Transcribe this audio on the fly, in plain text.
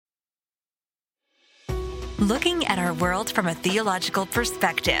Looking at our world from a theological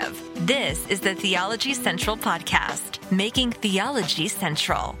perspective. This is the Theology Central Podcast, making theology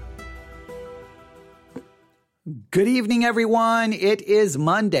central. Good evening, everyone. It is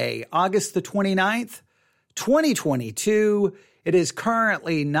Monday, August the 29th, 2022. It is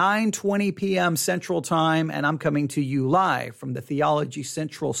currently 9:20 p.m. Central Time, and I'm coming to you live from the Theology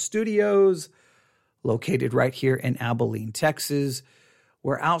Central Studios, located right here in Abilene, Texas.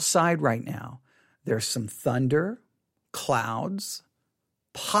 We're outside right now. There's some thunder, clouds,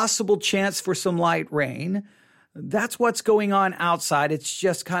 possible chance for some light rain. That's what's going on outside. It's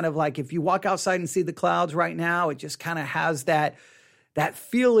just kind of like if you walk outside and see the clouds right now, it just kind of has that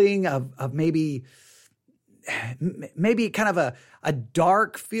feeling of maybe kind of a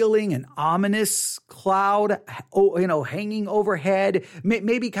dark feeling, an ominous cloud, hanging overhead,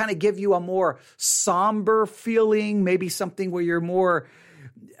 maybe kind of give you a more somber feeling, maybe something where you're more,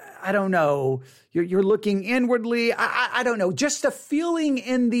 I don't know, you're looking inwardly. I don't know, just a feeling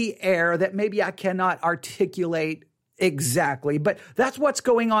in the air that maybe I cannot articulate exactly, but that's what's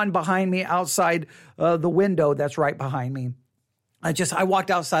going on behind me outside the window that's right behind me. I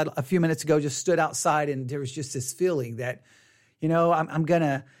walked outside a few minutes ago, just stood outside, and there was just this feeling that,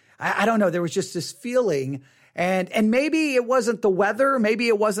 I don't know, there was just this feeling. And maybe it wasn't the weather, maybe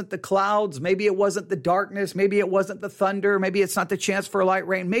it wasn't the clouds, maybe it wasn't the darkness, maybe it wasn't the thunder, maybe it's not the chance for light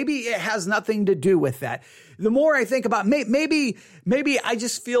rain, maybe it has nothing to do with that. The more I think about maybe I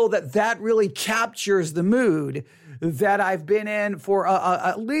just feel that really captures the mood that I've been in for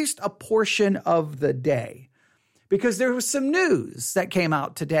at least a portion of the day. Because there was some news that came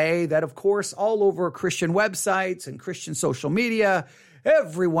out today that, of course, all over Christian websites and Christian social media,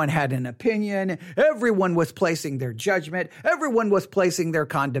 everyone had an opinion. Everyone was placing their judgment. Everyone was placing their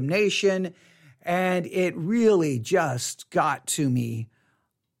condemnation. And it really just got to me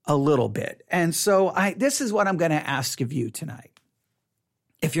a little bit. And so this is what I'm going to ask of you tonight.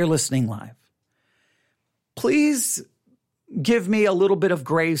 If you're listening live, please give me a little bit of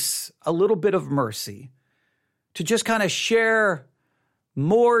grace, a little bit of mercy, to just kind of share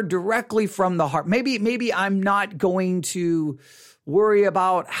more directly from the heart. Maybe I'm not going to worry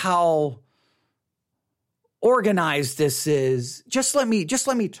about how organized this is. Just let me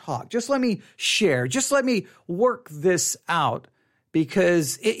talk. Just let me share. Just let me work this out,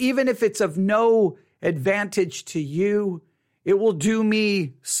 because even if it's of no advantage to you, it will do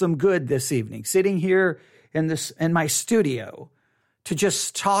me some good this evening, sitting here in my studio to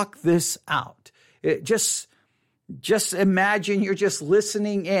just talk this out. Just imagine you're just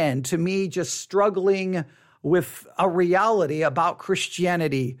listening in to me just struggling with a reality about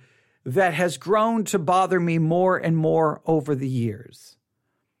Christianity that has grown to bother me more and more over the years.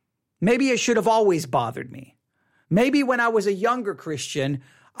 Maybe it should have always bothered me. Maybe when I was a younger Christian,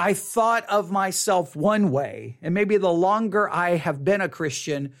 I thought of myself one way, and maybe the longer I have been a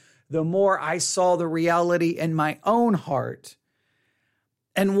Christian, the more I saw the reality in my own heart.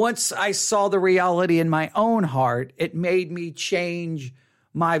 And once I saw the reality in my own heart, it made me change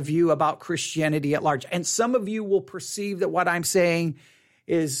my view about Christianity at large. And some of you will perceive that what I'm saying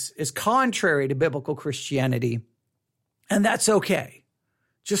is contrary to biblical Christianity. And that's okay.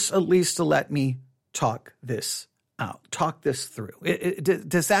 Just at least to let me talk this out, talk this through.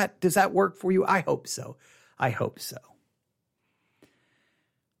 Does that work for you? I hope so. I hope so.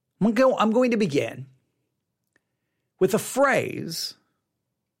 I'm going to begin with a phrase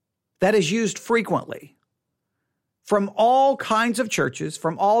that is used frequently from all kinds of churches,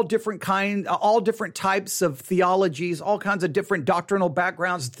 from all different types of theologies, all kinds of different doctrinal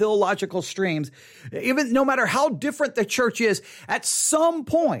backgrounds, theological streams. Even no matter how different the church is, at some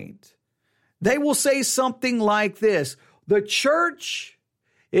point, they will say something like this: the church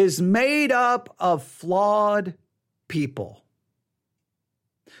is made up of flawed people.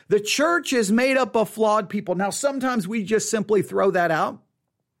 The church is made up of flawed people. Now, sometimes we just simply throw that out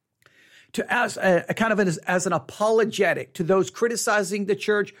as an apologetic to those criticizing the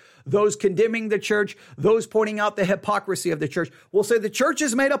church, those condemning the church, those pointing out the hypocrisy of the church. We'll say the church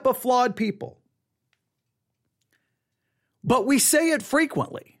is made up of flawed people. But we say it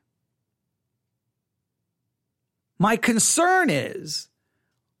frequently. My concern is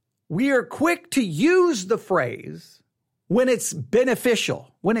we are quick to use the phrase when it's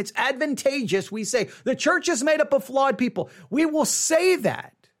beneficial, when it's advantageous. We say the church is made up of flawed people. We will say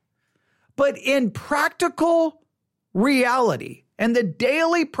that. But in practical reality and the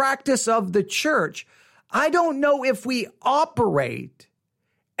daily practice of the church, I don't know if we operate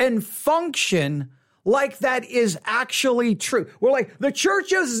and function like that is actually true. We're like, the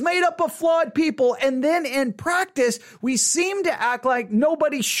church is made up of flawed people. And then in practice, we seem to act like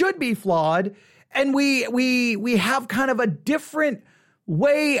nobody should be flawed And we have kind of a different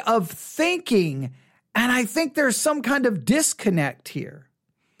way of thinking. And I think there's some kind of disconnect here.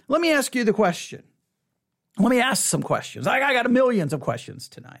 Let me ask you the question. Let me ask some questions. I got millions of questions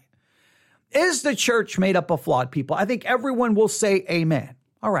tonight. Is the church made up of flawed people? I think everyone will say amen.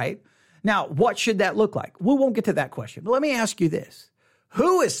 All right. Now, what should that look like? We won't get to that question. But let me ask you this.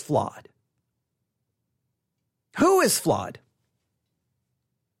 Who is flawed? Who is flawed?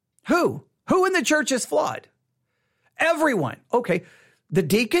 Who? Who in the church is flawed? Everyone. Okay. The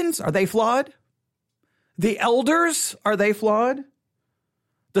deacons, are they flawed? The elders, are they flawed?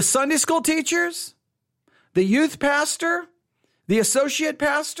 The Sunday school teachers? The youth pastor? The associate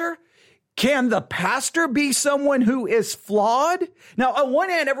pastor? Can the pastor be someone who is flawed? Now, on one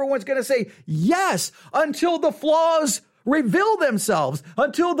hand, everyone's going to say yes, until the flaws reveal themselves,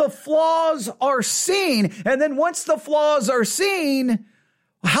 until the flaws are seen. And then once the flaws are seen,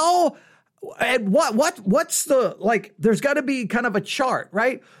 what's the, like, there's got to be kind of a chart,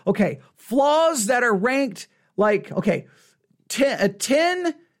 right? Okay. Flaws that are ranked like, okay,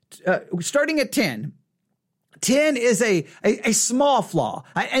 10, starting at 10. 10 is a small flaw,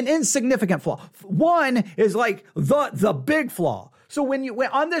 an insignificant flaw. 1 is like the big flaw. So when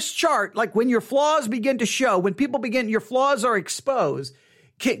on this chart, like when your flaws begin to show, when your flaws are exposed,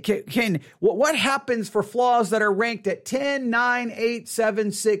 what happens for flaws that are ranked at 10, 9, 8,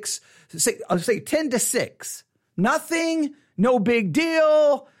 7, 6, I'll say 10 to 6? Nothing, no big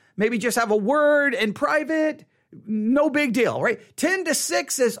deal. Maybe just have a word in private. No big deal, right? 10 to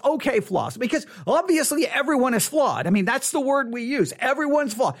 6 is okay flaws, because obviously everyone is flawed. I mean, that's the word we use.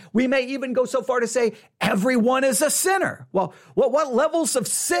 Everyone's flawed. We may even go so far to say everyone is a sinner. Well, what levels of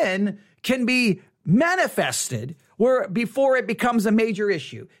sin can be manifested before it becomes a major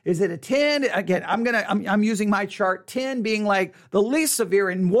issue? Is it a 10? Again, I'm using my chart, 10 being like the least severe,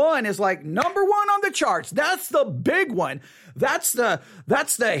 and 1 is like number 1 on the charts. That's the big one. That's the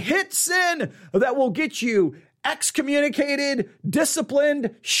hit sin that will get you excommunicated,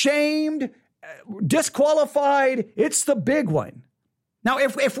 disciplined, shamed, disqualified. It's the big one. Now,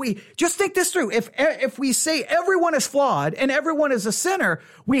 if we just think this through, if we say everyone is flawed and everyone is a sinner,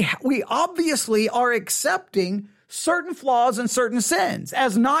 we obviously are accepting certain flaws and certain sins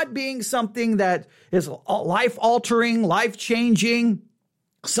as not being something that is life-altering, life-changing.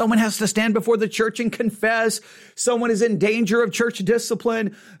 Someone has to stand before the church and confess. Someone is in danger of church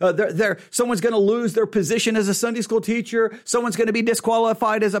discipline. Someone's going to lose their position as a Sunday school teacher. Someone's going to be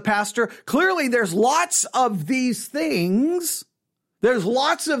disqualified as a pastor. Clearly, there's lots of these things. There's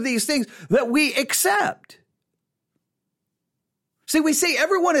lots of these things that we accept. See, we say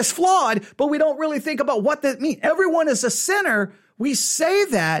everyone is flawed, but we don't really think about what that means. Everyone is a sinner. We say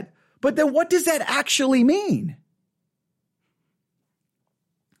that, but then what does that actually mean?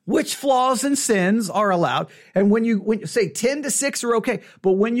 Which flaws and sins are allowed? And when you say 10 to 6 are okay,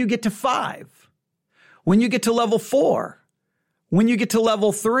 but when you get to 5, when you get to level 4, when you get to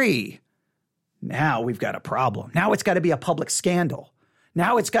level 3, now we've got a problem. Now it's got to be a public scandal.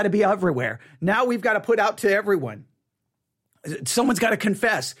 Now it's got to be everywhere. Now we've got to put out to everyone. Someone's got to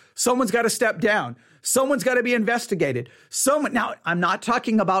confess. Someone's got to step down. Someone's got to be investigated. Now, I'm not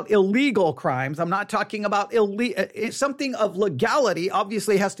talking about illegal crimes. I'm not talking about something of legality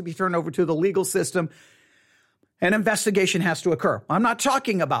obviously has to be turned over to the legal system. An investigation has to occur. I'm not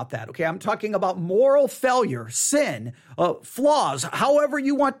talking about that, okay? I'm talking about moral failure, sin, flaws, however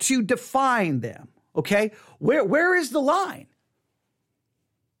you want to define them, okay? Where is the line?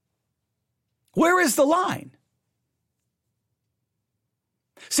 Where is the line?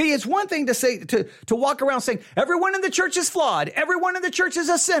 See, it's one thing to say, to walk around saying, everyone in the church is flawed. Everyone in the church is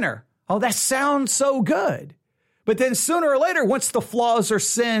a sinner. Oh, that sounds so good. But then sooner or later, once the flaws or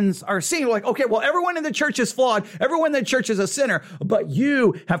sins are seen, we're like, okay, well, everyone in the church is flawed. Everyone in the church is a sinner, but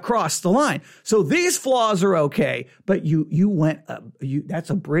you have crossed the line. So these flaws are okay, but you went,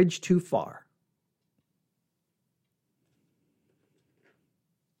 that's a bridge too far.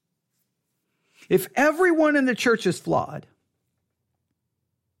 If everyone in the church is flawed,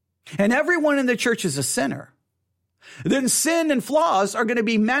 and everyone in the church is a sinner, then sin and flaws are going to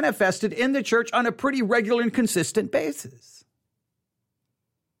be manifested in the church on a pretty regular and consistent basis.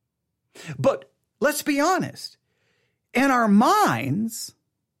 But let's be honest. In our minds,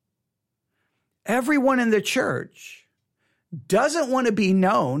 everyone in the church doesn't want to be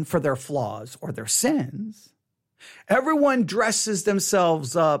known for their flaws or their sins. Everyone dresses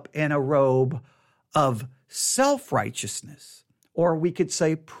themselves up in a robe of self-righteousness Or we could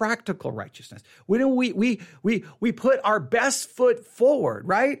say practical righteousness. We put our best foot forward,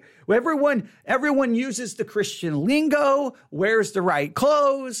 right? Everyone uses the Christian lingo, wears the right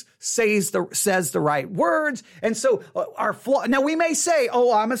clothes, says the right words. And so our flaw, now we may say,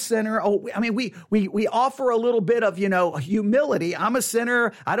 oh, I'm a sinner. Oh, I mean, we offer a little bit of, humility. I'm a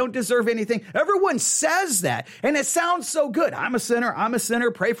sinner. I don't deserve anything. Everyone says that. And it sounds so good. I'm a sinner. I'm a sinner.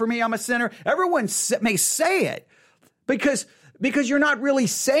 Pray for me. I'm a sinner. Everyone may say it because you're not really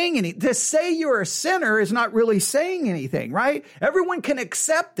saying anything. To say you're a sinner is not really saying anything, right? Everyone can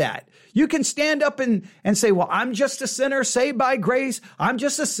accept that. You can stand up and say, well, I'm just a sinner saved by grace. I'm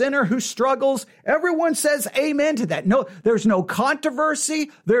just a sinner who struggles. Everyone says amen to that. No, there's no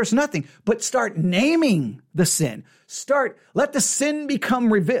controversy. There's nothing. But start naming the sin. Let the sin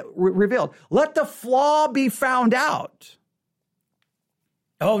become revealed. Let the flaw be found out.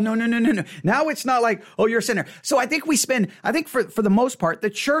 Oh, no. Now it's not like, oh, you're a sinner. So I think for the most part, the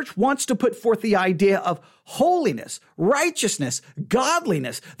church wants to put forth the idea of holiness, righteousness,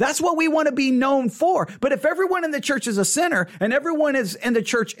 godliness. That's what we want to be known for. But if everyone in the church is a sinner and everyone in the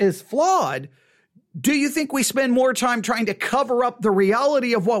church is flawed, do you think we spend more time trying to cover up the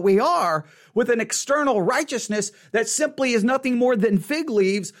reality of what we are with an external righteousness that simply is nothing more than fig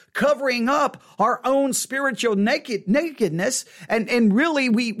leaves covering up our own spiritual nakedness? And really,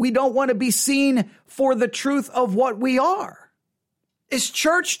 we don't want to be seen for the truth of what we are. Is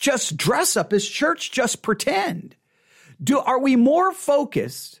church just dress up? Is church just pretend? Are we more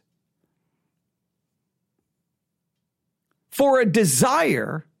focused for a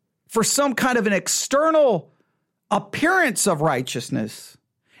desire for some kind of an external appearance of righteousness?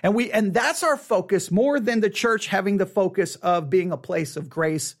 And that's our focus more than the church having the focus of being a place of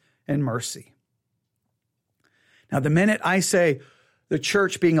grace and mercy. Now, the minute I say the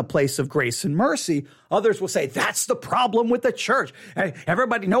church being a place of grace and mercy, others will say, that's the problem with the church.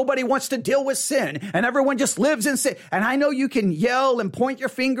 Nobody wants to deal with sin, and everyone just lives in sin. And I know you can yell and point your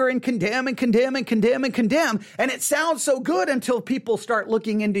finger and condemn and condemn and condemn and condemn. And it sounds so good until people start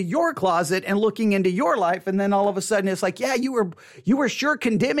looking into your closet and looking into your life. And then all of a sudden it's like, yeah, you were sure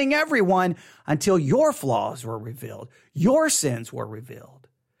condemning everyone until your flaws were revealed. Your sins were revealed.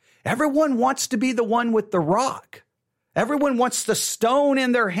 Everyone wants to be the one with the rock. Everyone wants the stone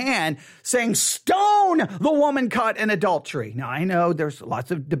in their hand saying, stone the woman caught in adultery. Now, I know there's lots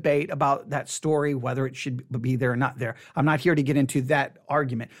of debate about that story, whether it should be there or not there. I'm not here to get into that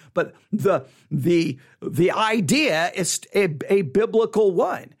argument. But the idea is a biblical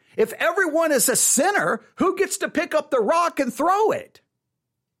one. If everyone is a sinner, who gets to pick up the rock and throw it?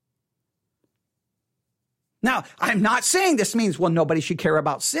 Now, I'm not saying this means, well, nobody should care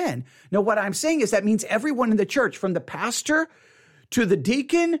about sin. No, what I'm saying is that means everyone in the church, from the pastor to the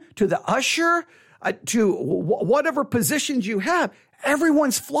deacon to the usher to whatever positions you have,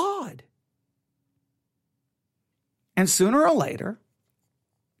 everyone's flawed. And sooner or later,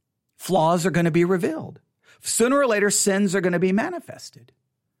 flaws are going to be revealed. Sooner or later, sins are going to be manifested.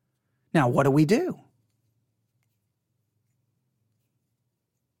 Now, what do?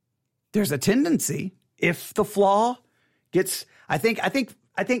 There's a tendency. If the flaw gets, I think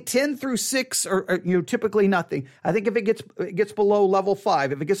 10 through 6 or typically nothing. I think if it gets below level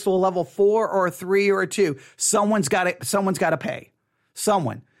 5, if it gets to a level 4 or a 3 or a 2, someone's got to pay.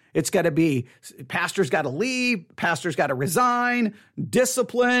 Someone. It's got to be, pastor's got to leave, pastor's got to resign,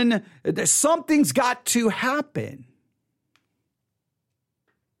 discipline. Something's got to happen.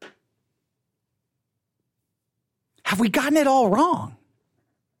 Have we gotten it all wrong?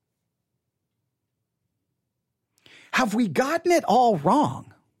 Have we gotten it all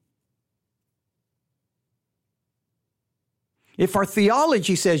wrong? If our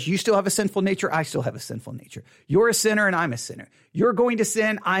theology says you still have a sinful nature, I still have a sinful nature. You're a sinner and I'm a sinner. You're going to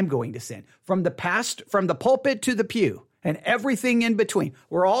sin, I'm going to sin. From the pulpit to the pew and everything in between,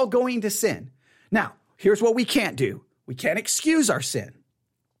 we're all going to sin. Now, here's what we can't do. We can't excuse our sin.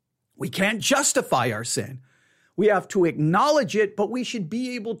 We can't justify our sin. We have to acknowledge it, but we should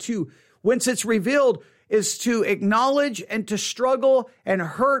be able to, once it's revealed, is to acknowledge and to struggle and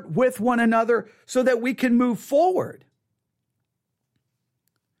hurt with one another so that we can move forward.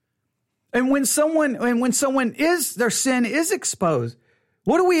 And when their sin is exposed,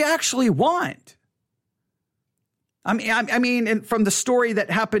 what do we actually want? I mean, and from the story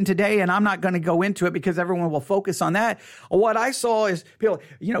that happened today, and I'm not going to go into it because everyone will focus on that. What I saw is people,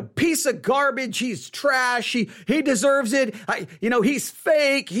 piece of garbage. He's trash. He deserves it. He's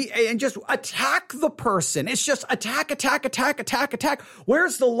fake. And just attack the person. It's just attack.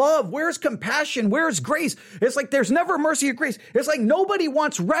 Where's the love? Where's compassion? Where's grace? It's like there's never mercy or grace. It's like nobody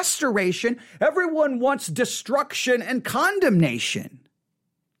wants restoration. Everyone wants destruction and condemnation.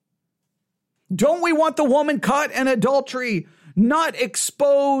 Don't we want the woman caught in adultery, not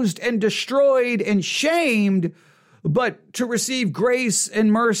exposed and destroyed and shamed, but to receive grace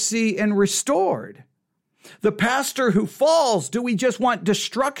and mercy and restored? The pastor who falls, do we just want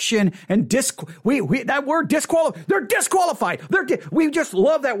destruction and that word disqualified? They're disqualified. We just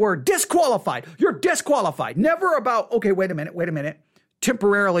love that word, disqualified. You're disqualified. Never about, okay, wait a minute.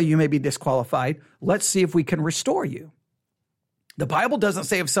 Temporarily, you may be disqualified. Let's see if we can restore you. The Bible doesn't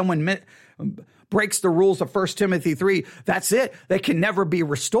say if someone breaks the rules of 1 Timothy 3, that's it. They can never be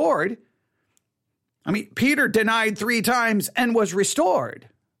restored. I mean, Peter denied 3 times and was restored.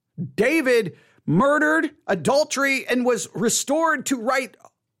 David murdered, adultery, and was restored to write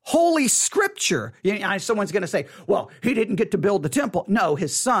holy scripture. Someone's going to say, well, he didn't get to build the temple. No,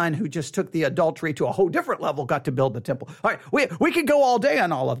 his son, who just took the adultery to a whole different level, got to build the temple. All right, we could go all day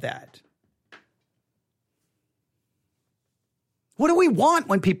on all of that. What do we want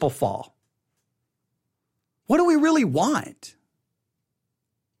when people fall? What do we really want?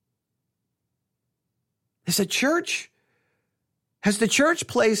 Has the church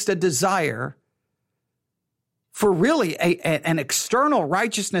placed a desire for really an external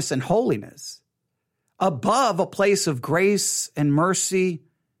righteousness and holiness above a place of grace and mercy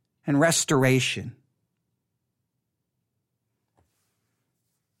and restoration?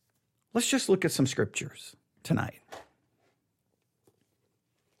 Let's just look at some scriptures tonight.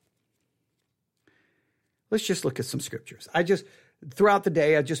 Let's just look at some scriptures. Throughout the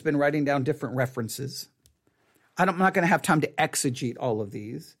day, I've just been writing down different references. I'm not going to have time to exegete all of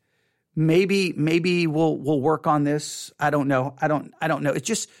these. Maybe we'll work on this. I don't know. I don't know. It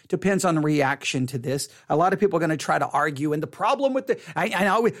just depends on the reaction to this. A lot of people are going to try to argue. And the problem with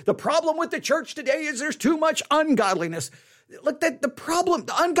the problem with the church today is there's too much ungodliness. Look,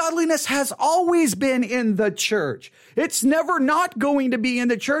 the ungodliness has always been in the church. It's never not going to be in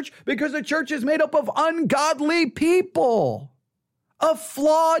the church because the church is made up of ungodly people, of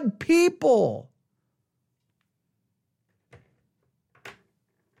flawed people.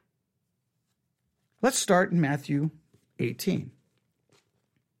 Let's start in Matthew 18.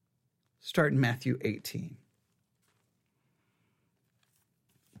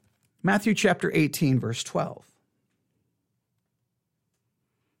 Matthew chapter 18, verse 12.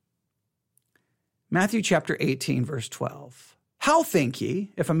 Matthew chapter 18, verse 12. How think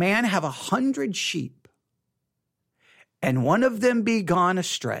ye, if a man have 100 sheep, and one of them be gone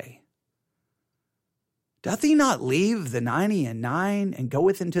astray, doth he not leave the 99 and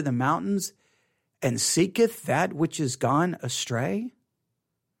goeth into the mountains, and seeketh that which is gone astray?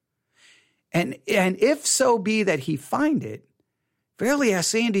 And if so be that he find it, verily I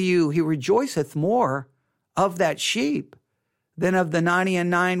say unto you, he rejoiceth more of that sheep than of the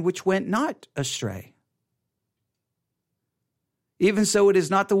 99 which went not astray. Even so, it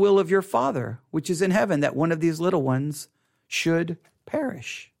is not the will of your Father, which is in heaven, that one of these little ones should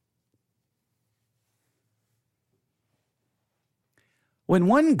perish. When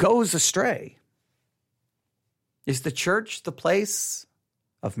one goes astray, is the church the place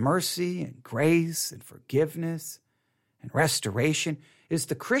of mercy and grace and forgiveness and restoration? Is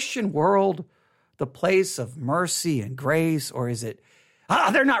the Christian world the place of mercy and grace, or is it,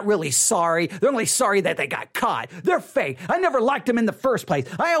 they're not really sorry. They're only sorry that they got caught. They're fake. I never liked them in the first place.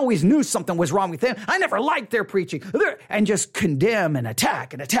 I always knew something was wrong with them. I never liked their preaching. And just condemn and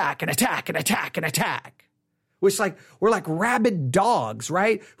attack and attack and attack and attack and attack. We're like rabid dogs,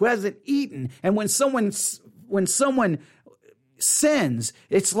 right? Who hasn't eaten. And when someone sins,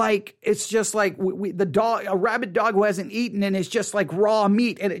 it's just like a rabid dog who hasn't eaten, and it's just like raw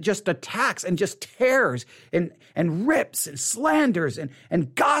meat, and it just attacks and just tears and rips and slanders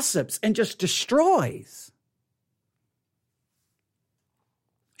and gossips and just destroys.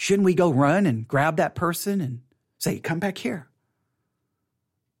 Shouldn't we go run and grab that person and say, come back here?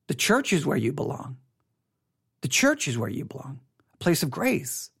 The church is where you belong. The church is where you belong. A place of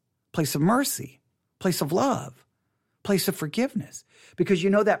grace, a place of mercy, a place of love, place of forgiveness. Because you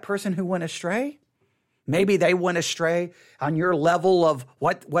know that person who went astray? Maybe they went astray on your level of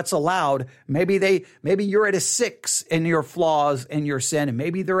what's allowed. Maybe you're at a 6 in your flaws and your sin, and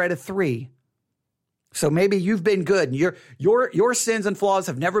maybe they're at a 3. So maybe you've been good and your sins and flaws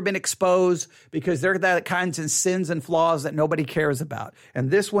have never been exposed because they're that kinds of sins and flaws that nobody cares about.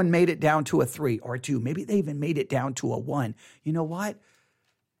 And this one made it down to a 3 or a 2. Maybe they even made it down to a 1. You know what?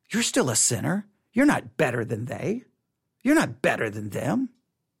 You're still a sinner. You're not better than they. You're not better than them.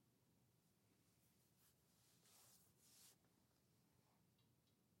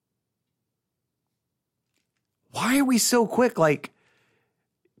 Why are we so quick,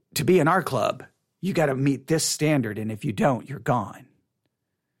 to be in our club? You got to meet this standard, and if you don't, you're gone.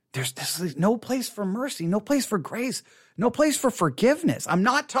 There's no place for mercy, no place for grace, no place for forgiveness. I'm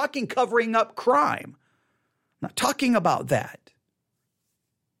not talking covering up crime. I'm not talking about that.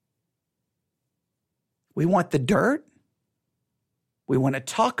 We want the dirt. We want to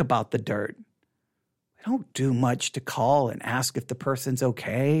talk about the dirt. We don't do much to call and ask if the person's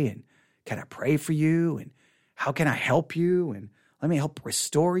okay, and can I pray for you, and how can I help you, and let me help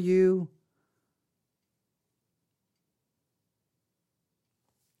restore you.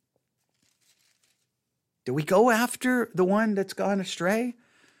 Do we go after the one that's gone astray?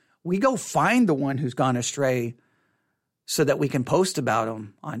 We go find the one who's gone astray so that we can post about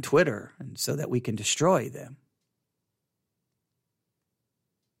them on Twitter and so that we can destroy them.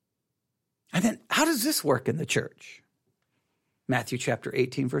 And then how does this work in the church? Matthew chapter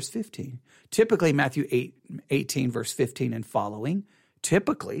 18, verse 15. Typically, Matthew 18, verse 15 and following,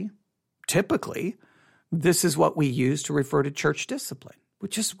 typically, this is what we use to refer to church discipline,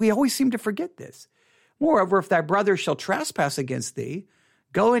 which is, we always seem to forget this. Moreover, if thy brother shall trespass against thee,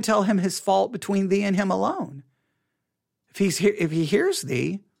 go and tell him his fault between thee and him alone. If he hears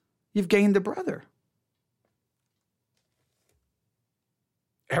thee, you've gained the brother.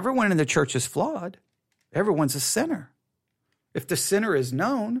 Everyone in the church is flawed. Everyone's a sinner. If the sinner is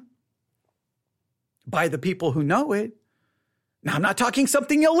known by the people who know it, now I'm not talking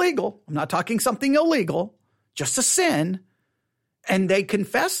something illegal. Just a sin. And they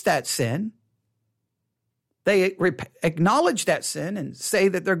confess that sin. They acknowledge that sin and say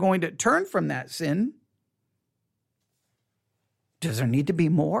that they're going to turn from that sin. Does there need to be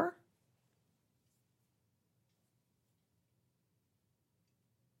more?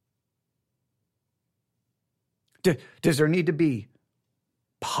 Does there need to be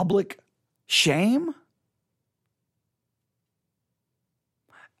public shame?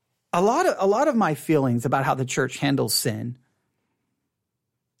 A lot of my feelings about how the church handles sin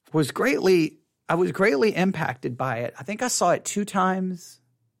I was greatly impacted by it. I think I saw it 2 times,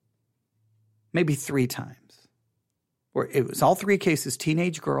 maybe 3 times, where it was all 3 cases,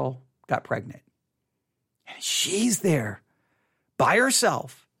 teenage girl got pregnant. And she's there by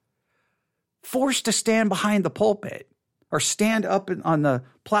herself, forced to stand behind the pulpit or stand up on the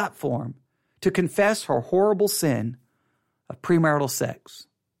platform to confess her horrible sin of premarital sex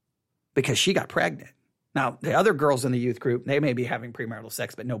because she got pregnant. Now, the other girls in the youth group, they may be having premarital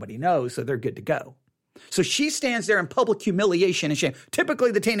sex, but nobody knows, so they're good to go. So she stands there in public humiliation and shame.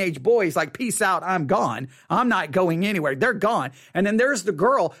 Typically, the teenage boys like, peace out, I'm gone. I'm not going anywhere. They're gone. And then there's the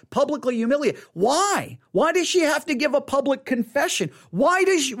girl publicly humiliated. Why? Why does she have to give a public confession? Why?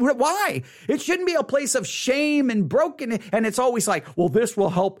 It shouldn't be a place of shame and broken. And it's always like, well, this will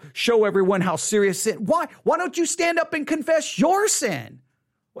help show everyone how serious sin. Why? Why don't you stand up and confess your sin?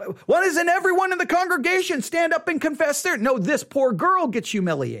 Why doesn't everyone in the congregation stand up and confess their? No, this poor girl gets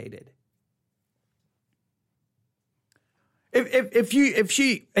humiliated. If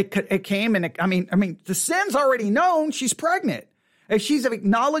she came and I mean, the sin's already known. She's pregnant. If she's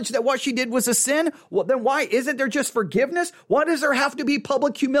acknowledged that what she did was a sin, well, then why isn't there just forgiveness? Why does there have to be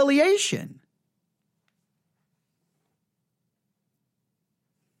public humiliation?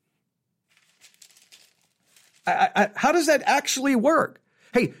 How does that actually work?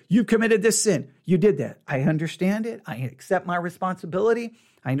 Hey, you committed this sin. You did that. I understand it. I accept my responsibility.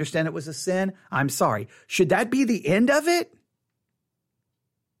 I understand it was a sin. I'm sorry. Should that be the end of it?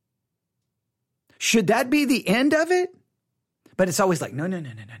 Should that be the end of it? But it's always like, no.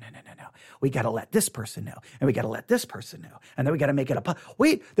 We got to let this person know. And we got to let this person know. And then we got to make it a...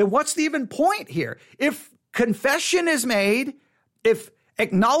 Wait, then what's the even point here? If confession is made, if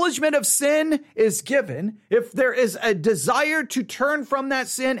acknowledgement of sin is given, if there is a desire to turn from that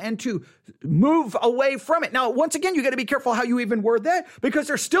sin and to move away from it. Now, once again, you got to be careful how you even word that because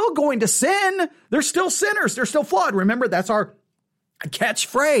they're still going to sin. They're still sinners. They're still flawed. Remember, that's our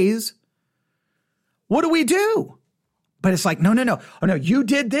catchphrase. What do we do? But it's like, no. Oh, no, you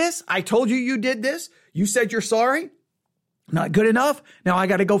did this. I told you did this. You said you're sorry. Not good enough. Now I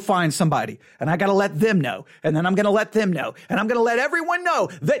got to go find somebody and I got to let them know. And then I'm going to let them know. And I'm going to let everyone know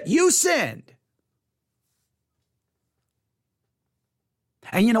that you sinned.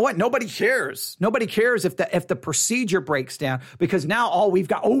 And you know what? Nobody cares. Nobody cares if the procedure breaks down, because now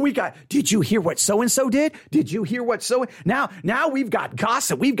did you hear what so-and-so did? Did you hear what now we've got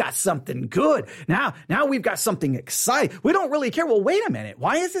gossip. We've got something good. Now we've got something exciting. We don't really care. Well, wait a minute.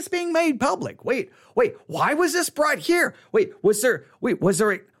 Why is this being made public? Wait, why was this brought here? Why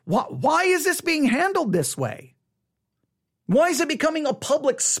is this being handled this way? Why is it becoming a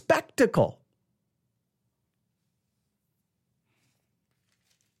public spectacle?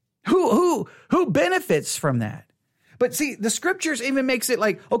 Who benefits from that? But see, the scriptures even makes it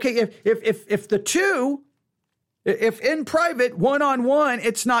like, okay, if in private, one-on-one,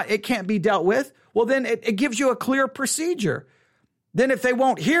 it can't be dealt with, well, then it gives you a clear procedure. Then if they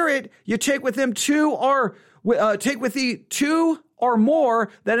won't hear it, you take with them two or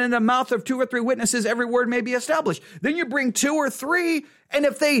more, that in the mouth of 2 or 3 witnesses, every word may be established. Then you bring 2 or 3, and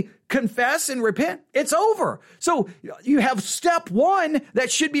if they confess and repent, it's over. So you have step 1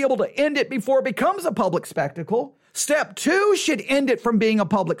 that should be able to end it before it becomes a public spectacle. Step 2 should end it from being a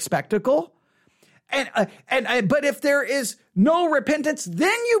public spectacle. But if there is no repentance,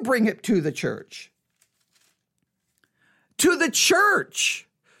 then you bring it to the church. To the church.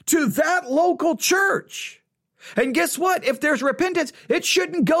 To that local church. And guess what? If there's repentance, it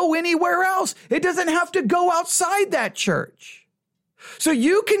shouldn't go anywhere else. It doesn't have to go outside that church. So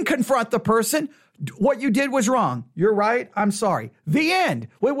you can confront the person. What you did was wrong. You're right. I'm sorry. The end.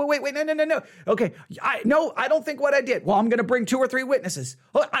 Wait. No. Okay. I don't think what I did. Well, I'm going to bring 2 or 3 witnesses.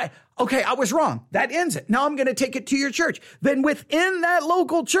 I was wrong. That ends it. Now I'm going to take it to your church. Then within that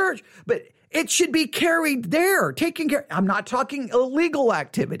local church, but it should be carried there, taken care. I'm not talking illegal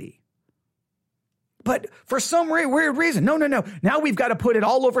activity. But for some weird reason, no. Now we've got to put it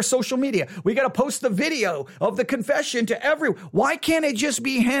all over social media. We got to post the video of the confession to everyone. Why can't it just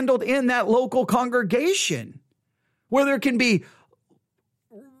be handled in that local congregation where there can be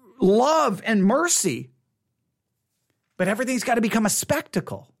love and mercy? But everything's got to become a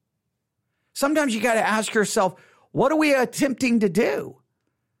spectacle. Sometimes you got to ask yourself, what are we attempting to do?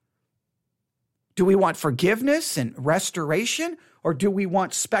 Do we want forgiveness and restoration, or do we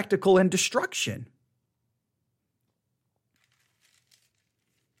want spectacle and destruction?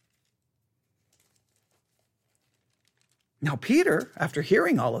 Now, Peter, after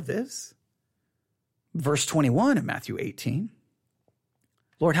hearing all of this, verse 21 of Matthew 18,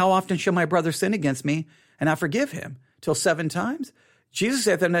 Lord, how often shall my brother sin against me, and I forgive him? Till 7 times? Jesus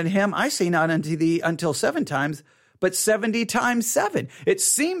saith unto him, I say not unto thee until 7 times, but 70 times 7. It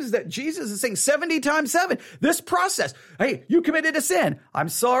seems that Jesus is saying 70 times 7. This process, hey, you committed a sin. I'm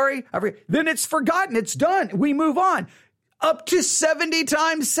sorry. Then it's forgotten. It's done. We move on. Up to 70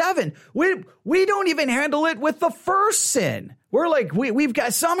 times 7. We don't even handle it with the first sin. We're like, we've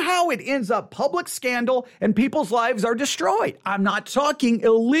got, somehow it ends up public scandal and people's lives are destroyed. I'm not talking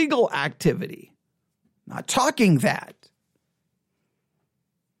illegal activity. Not talking that.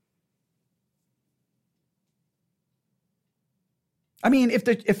 I mean,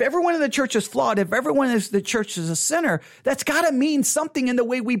 if everyone in the church is flawed, if everyone in the church is a sinner, that's got to mean something in the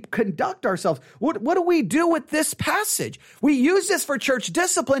way we conduct ourselves. What do we do with this passage? We use this for church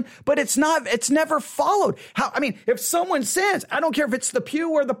discipline, but it's never followed. If someone sins, I don't care if it's the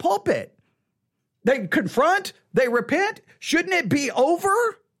pew or the pulpit. They confront, they repent. Shouldn't it be over?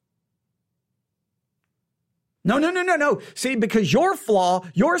 No. See, because your flaw,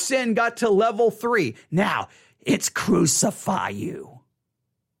 your sin got to level 3. Now, it's crucify you.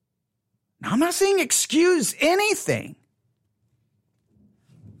 Now, I'm not saying excuse anything.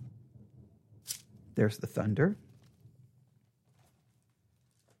 There's the thunder.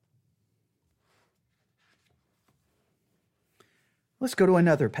 Let's go to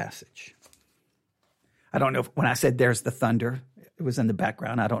another passage. I don't know if when I said there's the thunder, it was in the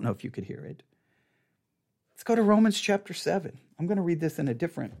background. I don't know if you could hear it. Let's go to Romans chapter 7. I'm going to read this in a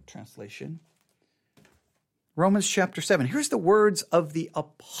different translation. Romans chapter 7. Here's the words of the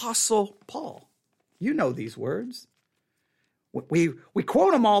Apostle Paul. You know these words. We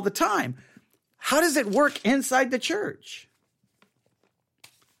quote them all the time. How does it work inside the church?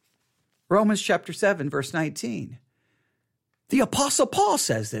 Romans chapter 7, verse 19. The Apostle Paul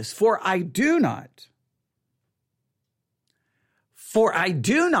says this, For I do not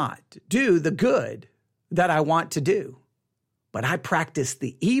do the good that I want to do, but I practice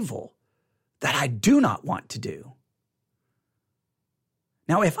the evil that I do not want to do.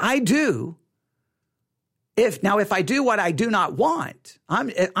 Now, if I do what I do not want,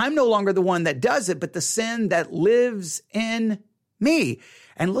 I'm no longer the one that does it, but the sin that lives in me.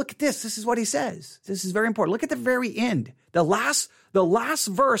 And look at this. This is what he says. This is very important. Look at the very end. The last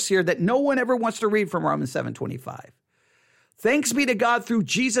verse here that no one ever wants to read from Romans 7:25. Thanks be to God through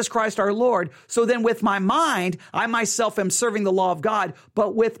Jesus Christ our Lord. So then with my mind, I myself am serving the law of God,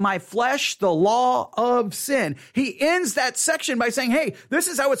 but with my flesh, the law of sin. He ends that section by saying, hey, this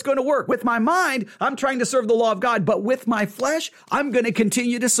is how it's going to work. With my mind, I'm trying to serve the law of God, but with my flesh, I'm going to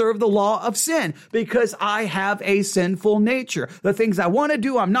continue to serve the law of sin because I have a sinful nature. The things I want to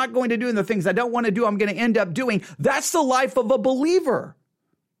do, I'm not going to do, and the things I don't want to do, I'm going to end up doing. That's the life of a believer.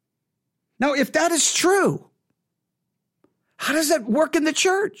 Now, if that is true, how does that work in the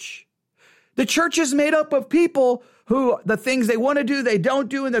church? The church is made up of people who the things they want to do, they don't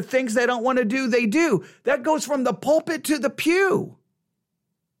do, and the things they don't want to do, they do. That goes from the pulpit to the pew.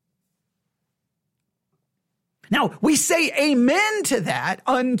 Now, we say amen to that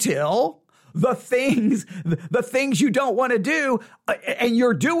until the things you don't want to do and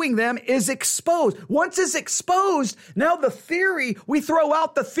you're doing them is exposed. Once it's exposed, now the theory, we throw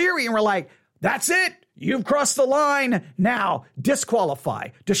out the theory and we're like, that's it. You've crossed the line. Now disqualify,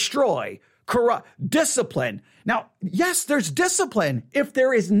 destroy, corrupt, discipline. Now, yes, there's discipline if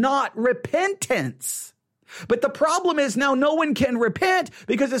there is not repentance. But the problem is now no one can repent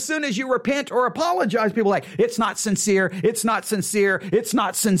because as soon as you repent or apologize, people are like, it's not sincere. It's not sincere. It's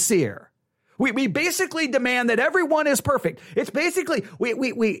not sincere. We basically demand that everyone is perfect. It's basically,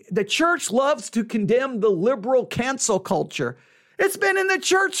 the church loves to condemn the liberal cancel culture. It's been in the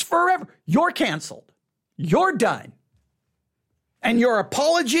church forever. You're canceled. You're done. And your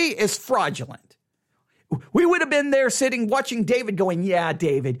apology is fraudulent. We would have been there sitting, watching David going, yeah,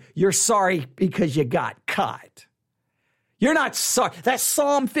 David, you're sorry because you got caught. You're not sorry. That's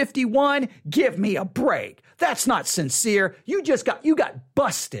Psalm 51. Give me a break. That's not sincere. You got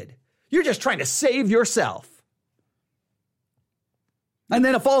busted. You're just trying to save yourself. And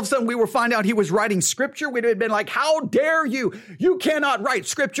then if all of a sudden we were find out he was writing scripture, we'd have been like, how dare you? You cannot write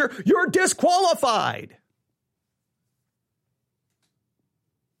scripture. You're disqualified.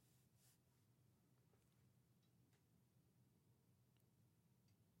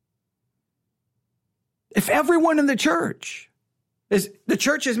 If everyone in the church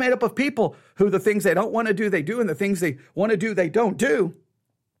is made up of people who the things they don't want to do, they do, and the things they want to do, they don't do,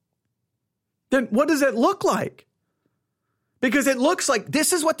 then what does it look like? Because it looks like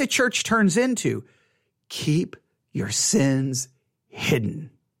this is what the church turns into. Keep your sins hidden.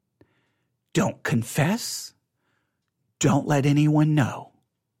 Don't confess. Don't let anyone know.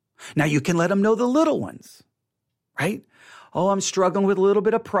 Now you can let them know the little ones, right? Oh, I'm struggling with a little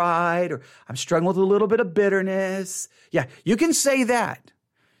bit of pride, or I'm struggling with a little bit of bitterness. Yeah, you can say that.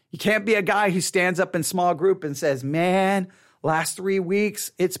 You can't be a guy who stands up in small group and says, man, last 3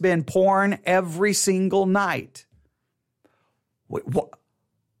 weeks, it's been porn every single night. Wait, what?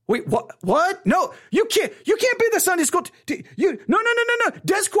 Wait, what? No, you can't be the Sunday school. No.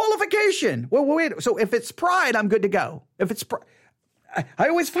 Disqualification. Well, wait. So if it's pride, I'm good to go. If it's pride, I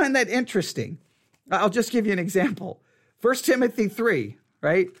always find that interesting. I'll just give you an example. 1 Timothy 3,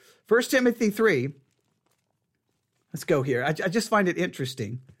 right? 1 Timothy 3. Let's go here. I just find it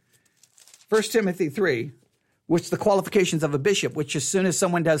interesting. 1 Timothy 3, which the qualifications of a bishop, which as soon as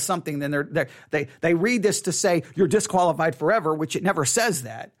someone does something, then they read this to say you're disqualified forever, which it never says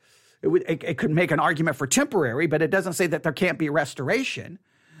that. It could make an argument for temporary, but it doesn't say that there can't be restoration.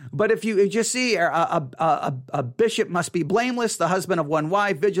 But if you just see a bishop must be blameless, the husband of one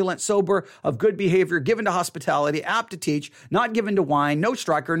wife, vigilant, sober, of good behavior, given to hospitality, apt to teach, not given to wine, no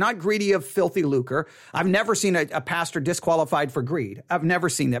striker, not greedy of filthy lucre. I've never seen a pastor disqualified for greed. I've never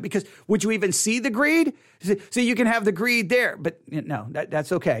seen that because would you even see the greed? See, you can have the greed there, but no,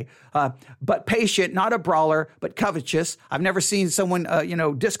 that's okay. But patient, not a brawler, but covetous. I've never seen someone,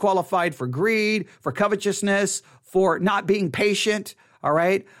 disqualified for greed, for covetousness, for not being patient. All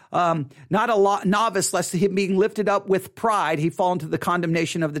right. Not a novice, lest him being lifted up with pride, he fall into the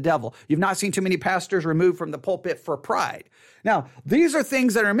condemnation of the devil. You've not seen too many pastors removed from the pulpit for pride. Now, these are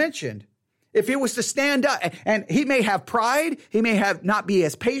things that are mentioned. If he was to stand up, and he may have pride, he may have not be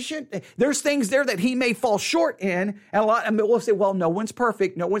as patient. There's things there that he may fall short in, and we'll say, well, no one's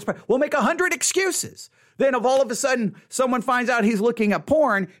perfect. No one's perfect. We'll make 100 excuses. Then if all of a sudden someone finds out he's looking at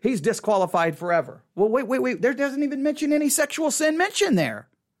porn, he's disqualified forever. Well, wait. There doesn't even mention any sexual sin mentioned there.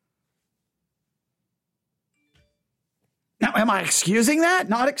 Now, am I excusing that?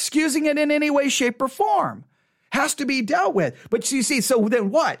 Not excusing it in any way, shape, or form. Has to be dealt with. But you see, so then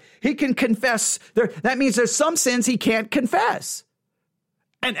what? He can confess. That means there's some sins he can't confess.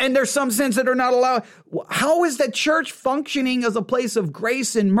 And there's some sins that are not allowed. How is the church functioning as a place of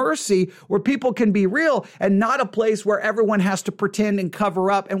grace and mercy where people can be real and not a place where everyone has to pretend and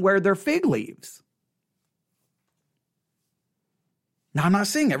cover up and wear their fig leaves? Now, I'm not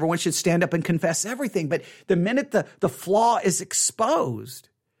saying everyone should stand up and confess everything, but the minute the flaw is exposed,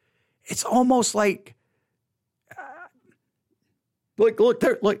 it's almost like,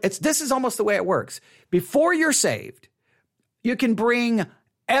 this is almost the way it works. Before you're saved, you can bring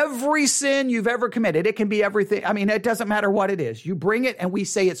every sin you've ever committed. It can be everything. I mean, it doesn't matter what it is. You bring it and we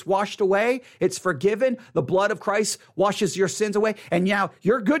say it's washed away. It's forgiven. The blood of Christ washes your sins away. And now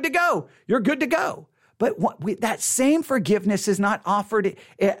you're good to go. You're good to go. But that same forgiveness is not offered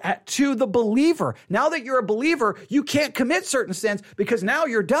to the believer. Now that you're a believer, you can't commit certain sins because now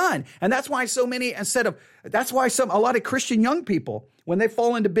you're done. And that's why a lot of Christian young people, when they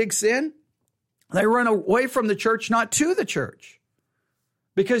fall into big sin, they run away from the church, not to the church.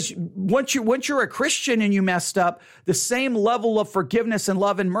 Because once you're a Christian and you messed up, the same level of forgiveness and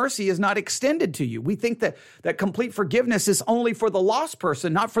love and mercy is not extended to you. We think that complete forgiveness is only for the lost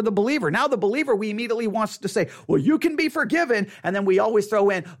person, not for the believer. Now the believer, we immediately wants to say, well, you can be forgiven. And then we always throw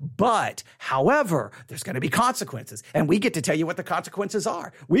in, but, however, there's going to be consequences. And we get to tell you what the consequences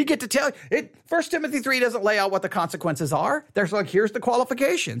are. We get to tell you it. 1 Timothy 3 doesn't lay out what the consequences are. There's like, here's the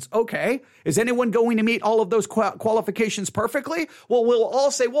qualifications. Okay. Is anyone going to meet all of those qualifications perfectly? Well, we'll all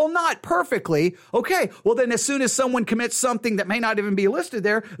say, well, not perfectly. Okay, well, then as soon as someone commits something that may not even be listed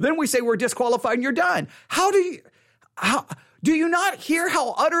there, then we say we're disqualified and you're done. Do you not hear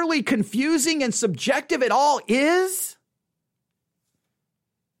how utterly confusing and subjective it all is?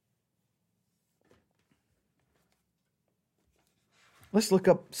 Let's look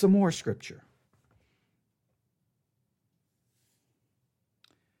up some more scripture.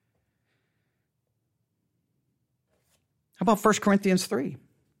 How about 1 Corinthians 3?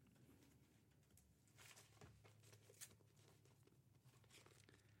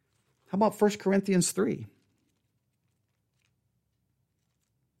 How about 1 Corinthians 3?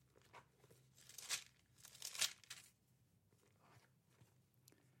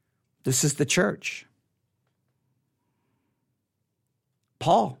 This is the church.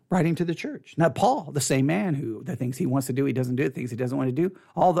 Paul writing to the church. Now, Paul, the same man who the things he wants to do, he doesn't do, the things he doesn't want to do,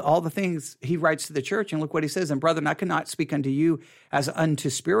 all the things he writes to the church. And look what he says. And brethren, I cannot speak unto you as unto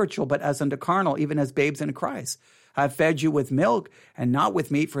spiritual, but as unto carnal, even as babes in Christ. I have fed you with milk and not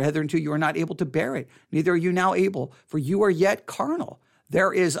with meat, for hitherto you are not able to bear it. Neither are you now able, for you are yet carnal.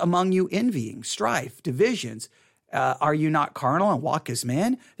 There is among you envying, strife, divisions. Are you not carnal and walk as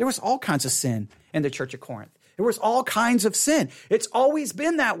men? There was all kinds of sin in the church of Corinth. There was all kinds of sin. It's always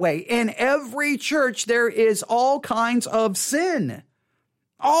been that way. In every church, there is all kinds of sin.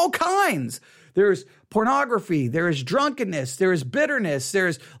 All kinds. There's pornography. There is drunkenness. There is bitterness. There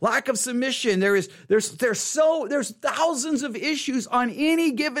is lack of submission. There's thousands of issues on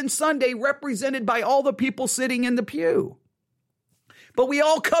any given Sunday represented by all the people sitting in the pew. But we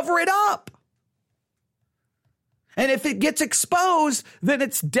all cover it up. And if it gets exposed, then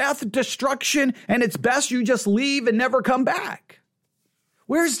it's death, destruction, and it's best you just leave and never come back.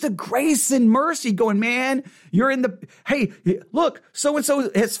 Where's the grace and mercy going, man? Hey, look,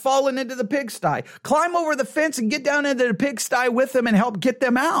 so-and-so has fallen into the pigsty. Climb over the fence and get down into the pigsty with them and help get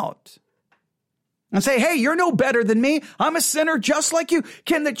them out. And say, hey, you're no better than me. I'm a sinner just like you.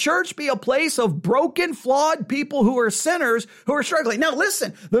 Can the church be a place of broken, flawed people who are sinners, who are struggling? Now,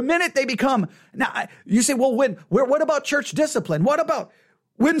 listen, the minute they become, now you say, well, what about church discipline? What about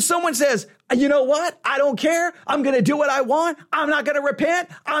when someone says, you know what? I don't care. I'm going to do what I want. I'm not going to repent.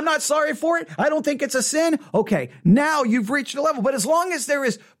 I'm not sorry for it. I don't think it's a sin. Okay, now you've reached a level. But as long as there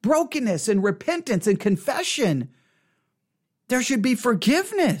is brokenness and repentance and confession, there should be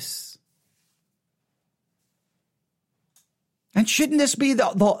forgiveness. And shouldn't this be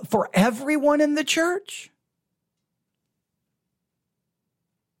for everyone in the church?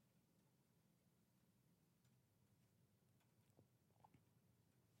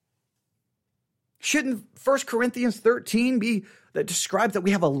 Shouldn't 1 Corinthians 13 be that describes that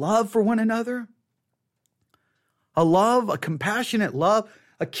we have a love for one another? A love, a compassionate love,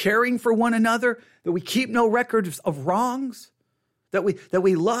 a caring for one another, that we keep no record of wrongs? That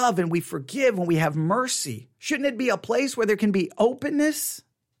we love and we forgive and we have mercy. Shouldn't it be a place where there can be openness?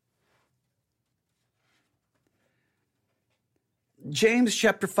 James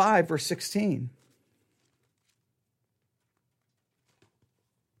chapter 5, verse 16.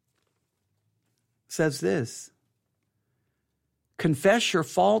 Says this. Confess your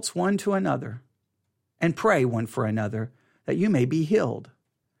faults one to another and pray one for another that you may be healed.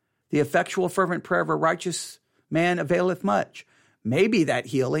 The effectual fervent prayer of a righteous man availeth much. Maybe that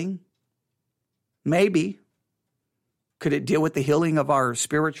healing, maybe, could it deal with the healing of our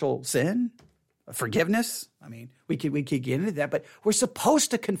spiritual sin? Forgiveness. I mean, we could get into that, but we're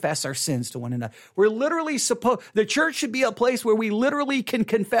supposed to confess our sins to one another. We're literally the church should be a place where we literally can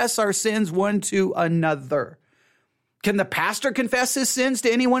confess our sins one to another. Can the pastor confess his sins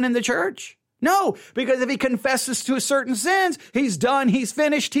to anyone in the church? No, because if he confesses to certain sins, he's done, he's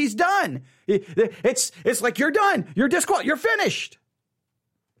finished, he's done. It's like you're done, you're disqualified, you're finished.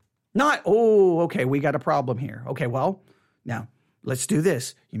 Not, oh, okay, we got a problem here. Okay, well, now let's do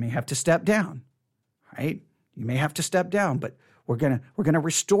this. You may have to step down, right? You may have to step down, but we're gonna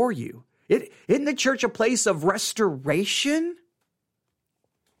restore you. Isn't the church a place of restoration?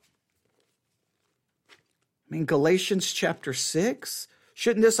 I mean, Galatians chapter 6,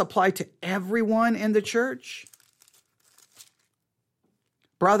 shouldn't this apply to everyone in the church?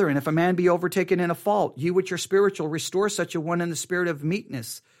 Brethren, if a man be overtaken in a fault, you which are spiritual, restore such a one in the spirit of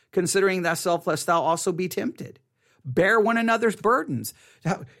meekness, considering thyself lest thou also be tempted. Bear one another's burdens.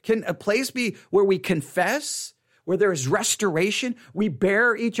 Can a place be where we confess, where there is restoration? We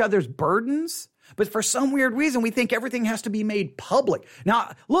bear each other's burdens, but for some weird reason, we think everything has to be made public.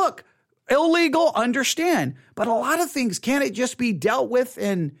 Now, look, illegal, understand, but a lot of things, can't it just be dealt with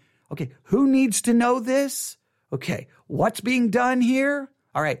in, okay, who needs to know this? Okay, what's being done here?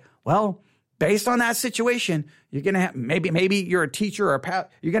 All right, well, based on that situation, you're going to have, maybe you're a teacher or a pastor,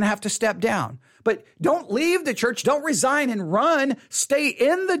 you're going to have to step down. But don't leave the church, don't resign and run, stay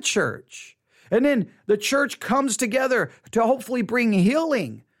in the church. And then the church comes together to hopefully bring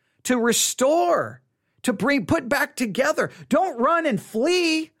healing, to restore, to put back together. Don't run and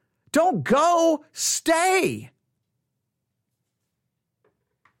flee. Don't go, stay.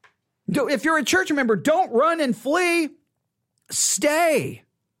 If you're a church member, don't run and flee, stay.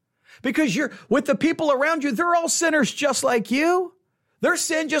 Because you're with the people around you, they're all sinners just like you. Their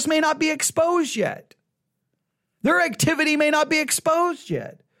sin just may not be exposed yet. Their activity may not be exposed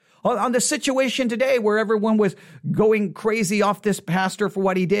yet. On the situation today where everyone was going crazy off this pastor for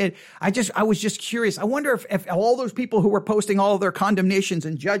what he did, I was just curious. I wonder if all those people who were posting all of their condemnations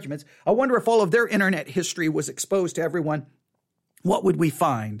and judgments, I wonder if all of their internet history was exposed to everyone. What would we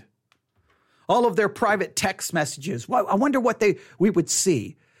find? All of their private text messages. Well, I wonder what we would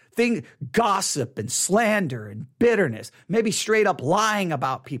see. Gossip and slander and bitterness, maybe straight up lying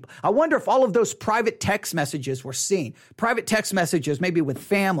about people. I wonder if all of those private text messages were seen. Private text messages, maybe with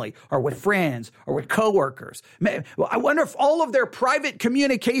family or with friends or with coworkers. I wonder if all of their private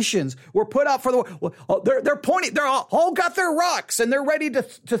communications were put out for they're pointing, they're all got their rocks and they're ready to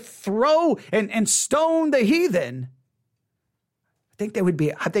throw and stone the heathen. I think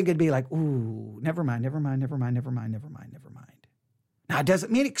it'd be like, ooh, never mind. Now, it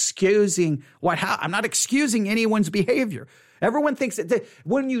doesn't mean excusing I'm not excusing anyone's behavior. Everyone thinks that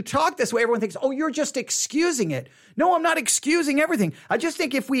when you talk this way, everyone thinks, oh, you're just excusing it. No, I'm not excusing everything. I just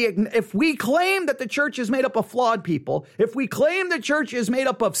think if we claim that the church is made up of flawed people, if we claim the church is made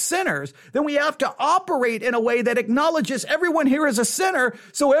up of sinners, then we have to operate in a way that acknowledges everyone here is a sinner.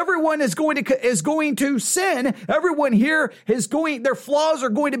 So everyone is going to sin. Everyone here their flaws are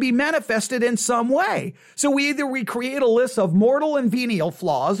going to be manifested in some way. So we create a list of mortal and venial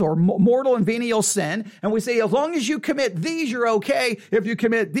flaws or mortal and venial sin. And we say, as long as you commit these, you're okay. If you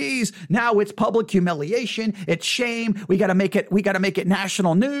commit these, now it's public humiliation. It's shame. We got to make it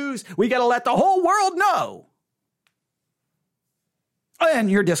national news. We got to let the whole world know.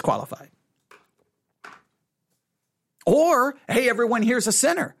 And you're disqualified. Or, hey, everyone here's a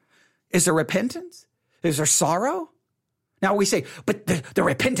sinner. Is there repentance? Is there sorrow? Now we say, but the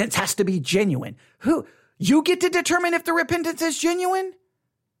repentance has to be genuine. You get to determine if the repentance is genuine?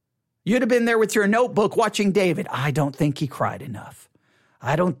 You'd have been there with your notebook watching David. I don't think he cried enough.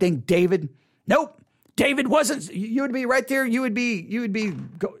 I don't think David wasn't. You would be right there. You would be,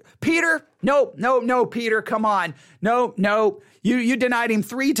 Peter, no, Peter, come on. No. You denied him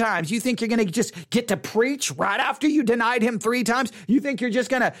 3 times. You think you're going to just get to preach right after you denied him 3 times? You think you're just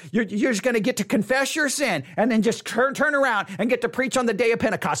going to get to confess your sin and then just turn around and get to preach on the day of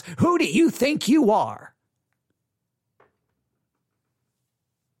Pentecost? Who do you think you are?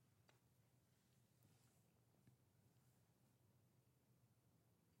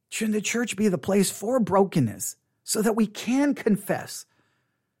 Shouldn't the church be the place for brokenness so that we can confess?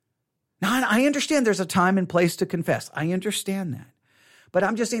 Now, I understand there's a time and place to confess. I understand that. But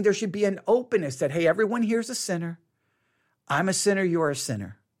I'm just saying there should be an openness that, hey, everyone here's a sinner. I'm a sinner, you're a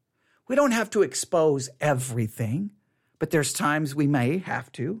sinner. We don't have to expose everything, but there's times we may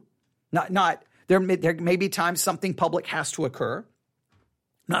have to. There may be times something public has to occur. I'm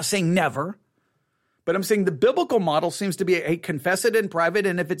not saying never. But I'm saying the biblical model seems to be confess it in private,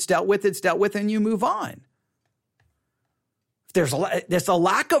 and if it's dealt with, and you move on. There's a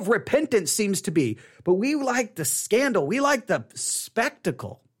lack of repentance seems to be, but we like the scandal. We like the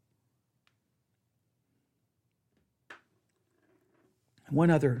spectacle. One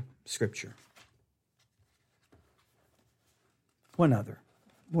other scripture. One other.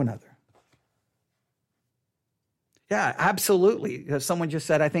 Yeah, absolutely. Someone just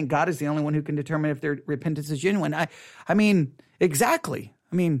said, I think God is the only one who can determine if their repentance is genuine. I mean, exactly.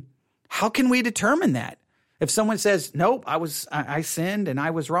 I mean, how can we determine that? If someone says, nope, I sinned and I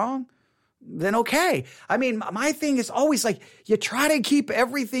was wrong, then okay. I mean, my thing is always like, you try to keep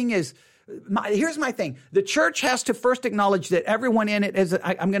everything as, here's my thing. The church has to first acknowledge that everyone in it is,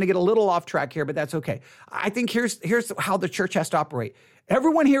 I'm going to get a little off track here, but that's okay. I think here's how the church has to operate.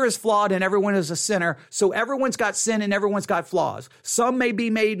 Everyone here is flawed and everyone is a sinner. So everyone's got sin and everyone's got flaws. Some may be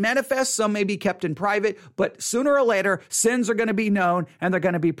made manifest, some may be kept in private, but sooner or later, sins are going to be known and they're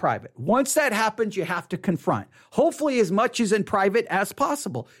going to be private. Once that happens, you have to confront. Hopefully as much as in private as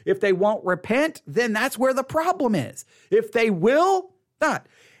possible. If they won't repent, then that's where the problem is. If they will not.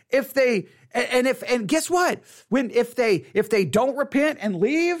 If they, and guess what? If they don't repent and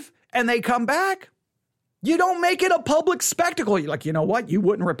leave and they come back, you don't make it a public spectacle. You're like, you know what? You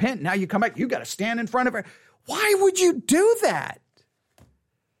wouldn't repent. Now you come back. You got to stand in front of her. Why would you do that?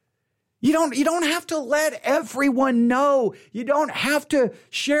 You don't have to let everyone know. You don't have to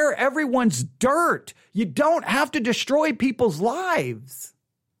share everyone's dirt. You don't have to destroy people's lives.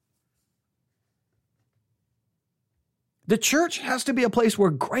 The church has to be a place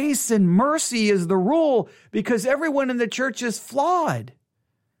where grace and mercy is the rule because everyone in the church is flawed.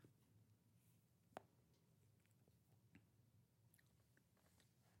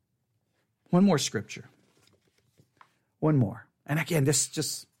 One more scripture. One more. And again,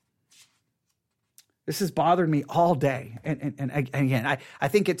 this has bothered me all day. And again, I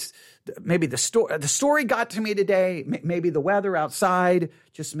think it's maybe the story got to me today. Maybe the weather outside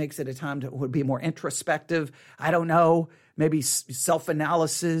just makes it a time that would be more introspective. I don't know. Maybe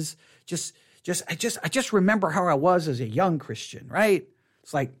self-analysis. I just remember how I was as a young Christian, right?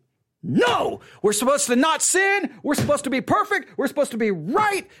 It's like, no, we're supposed to not sin. We're supposed to be perfect. We're supposed to be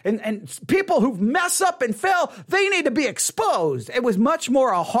right. And people who mess up and fail, they need to be exposed. It was much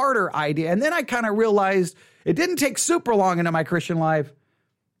more a harder idea. And then I kind of realized it didn't take super long into my Christian life.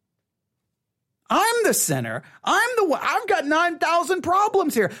 I'm the sinner. I'm the one. I've got 9,000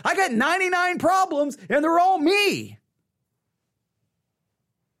 problems here. I got 99 problems and they're all me.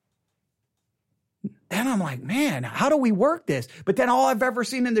 And I'm like, man, how do we work this? But then all I've ever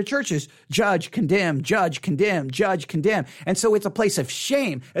seen in the church is judge, condemn, judge, condemn, judge, condemn. And so it's a place of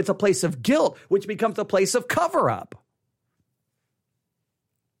shame. It's a place of guilt, which becomes a place of cover up.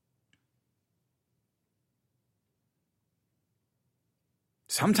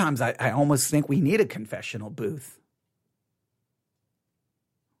 Sometimes I almost think we need a confessional booth.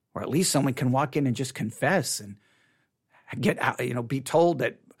 Or at least someone can walk in and just confess and get out, be told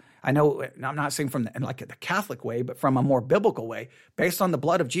that, I know I'm not saying from the Catholic way, but from a more biblical way, based on the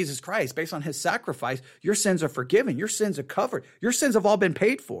blood of Jesus Christ, based on his sacrifice, your sins are forgiven. Your sins are covered. Your sins have all been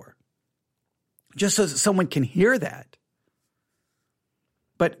paid for. Just so that someone can hear that.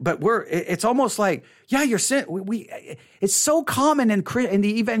 But it's almost like, yeah, your sin, it's so common in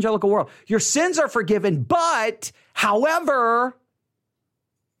the evangelical world. Your sins are forgiven, but however,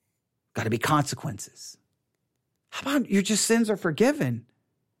 got to be consequences. How about your just sins are forgiven?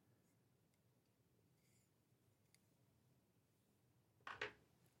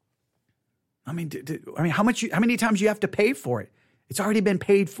 I mean, how many times you have to pay for it? It's already been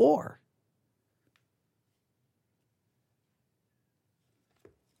paid for.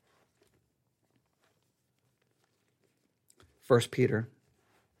 First Peter.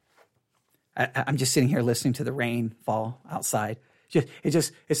 I'm just sitting here listening to the rain fall outside.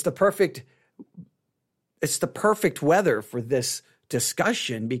 It's the perfect weather for this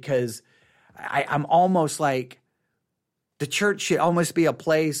discussion because I'm almost like the church should almost be a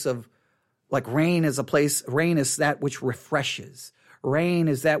place of, like rain is that which refreshes. Rain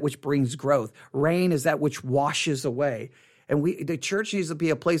is that which brings growth. Rain is that which washes away. And the church needs to be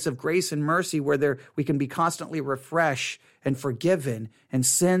a place of grace and mercy where we can be constantly refreshed and forgiven and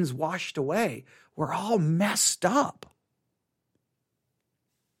sins washed away. We're all messed up.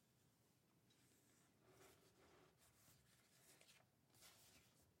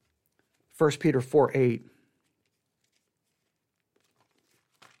 First Peter 4:8.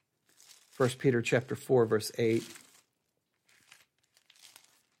 1 Peter chapter 4, verse 8.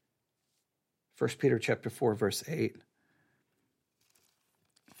 1 Peter chapter 4, verse 8.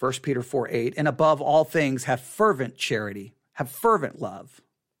 1 Peter 4:8. And above all things, have fervent charity, have fervent love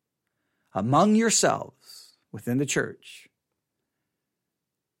among yourselves within the church,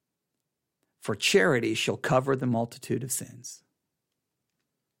 for charity shall cover the multitude of sins.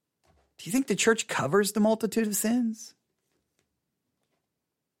 Do you think the church covers the multitude of sins?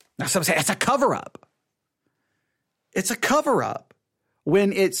 Now some say it's a cover-up. It's a cover-up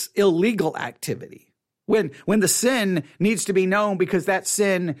when it's illegal activity. When the sin needs to be known because that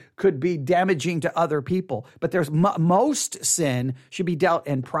sin could be damaging to other people. But there's most sin should be dealt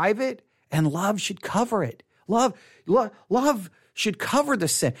in private, and love should cover it. Love should cover the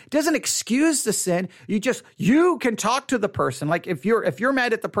sin. It doesn't excuse the sin. You can talk to the person. Like if you're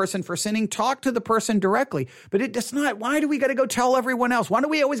mad at the person for sinning, talk to the person directly. But it does not. Why do we got to go tell everyone else? Why do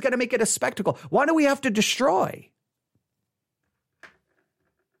we always got to make it a spectacle? Why do we have to destroy?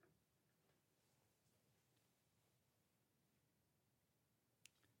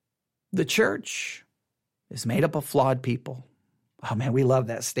 The church is made up of flawed people. Oh man, we love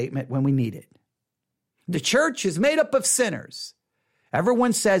that statement when we need it. The church is made up of sinners.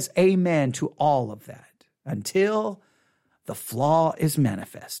 Everyone says amen to all of that until the flaw is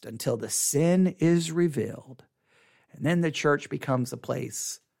manifest, until the sin is revealed. And then the church becomes a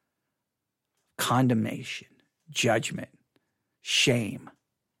place of condemnation, judgment, shame,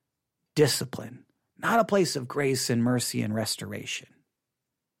 discipline, not a place of grace and mercy and restoration.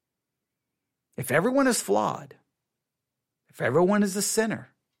 If everyone is flawed, if everyone is a sinner,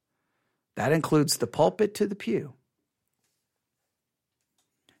 that includes the pulpit to the pew.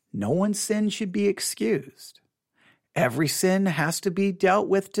 No one's sin should be excused. Every sin has to be dealt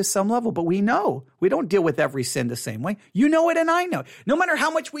with to some level, but we know we don't deal with every sin the same way. You know it and I know it. No matter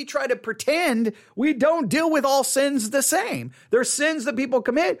how much we try to pretend, we don't deal with all sins the same. There's sins that people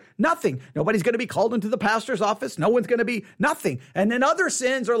commit, nothing. Nobody's going to be called into the pastor's office. No one's going to be nothing. And then other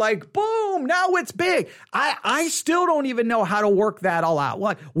sins are like, boom, now it's big. I still don't even know how to work that all out.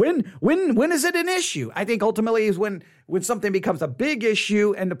 What? When is it an issue? I think ultimately is when something becomes a big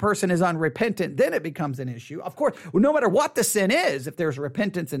issue and the person is unrepentant, then it becomes an issue. Of course, no matter what the sin is, if there's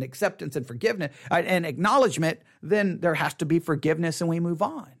repentance and acceptance and forgiveness and acknowledgement, then there has to be forgiveness and we move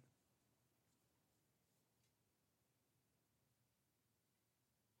on.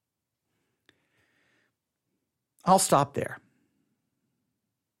 I'll stop there.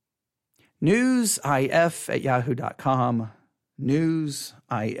 newsif@yahoo.com,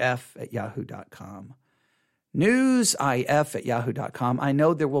 newsif@yahoo.com. newsif@yahoo.com. I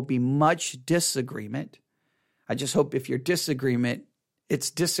know there will be much disagreement. I just hope if your disagreement, it's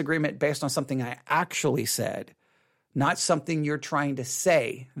disagreement based on something I actually said, not something you're trying to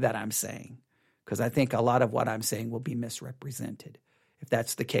say that I'm saying, because I think a lot of what I'm saying will be misrepresented. If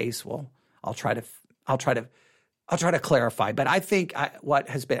that's the case, well, I'll try to clarify. But I think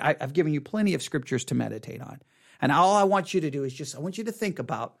I've given you plenty of scriptures to meditate on. And all I want you to do is I want you to think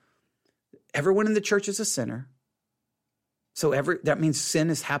about everyone in the church is a sinner. So that means sin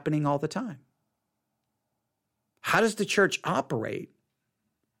is happening all the time. How does the church operate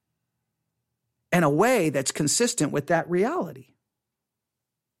in a way that's consistent with that reality?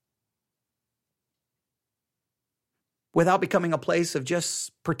 Without becoming a place of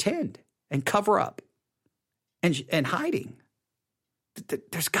just pretend and cover up and hiding.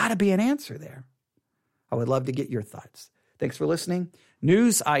 There's got to be an answer there. I would love to get your thoughts. Thanks for listening.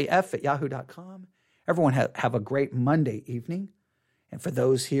 newsif@yahoo.com. Everyone have a great Monday evening. And for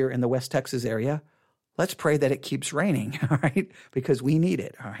those here in the West Texas area, let's pray that it keeps raining, all right? Because we need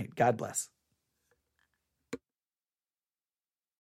it, all right? God bless.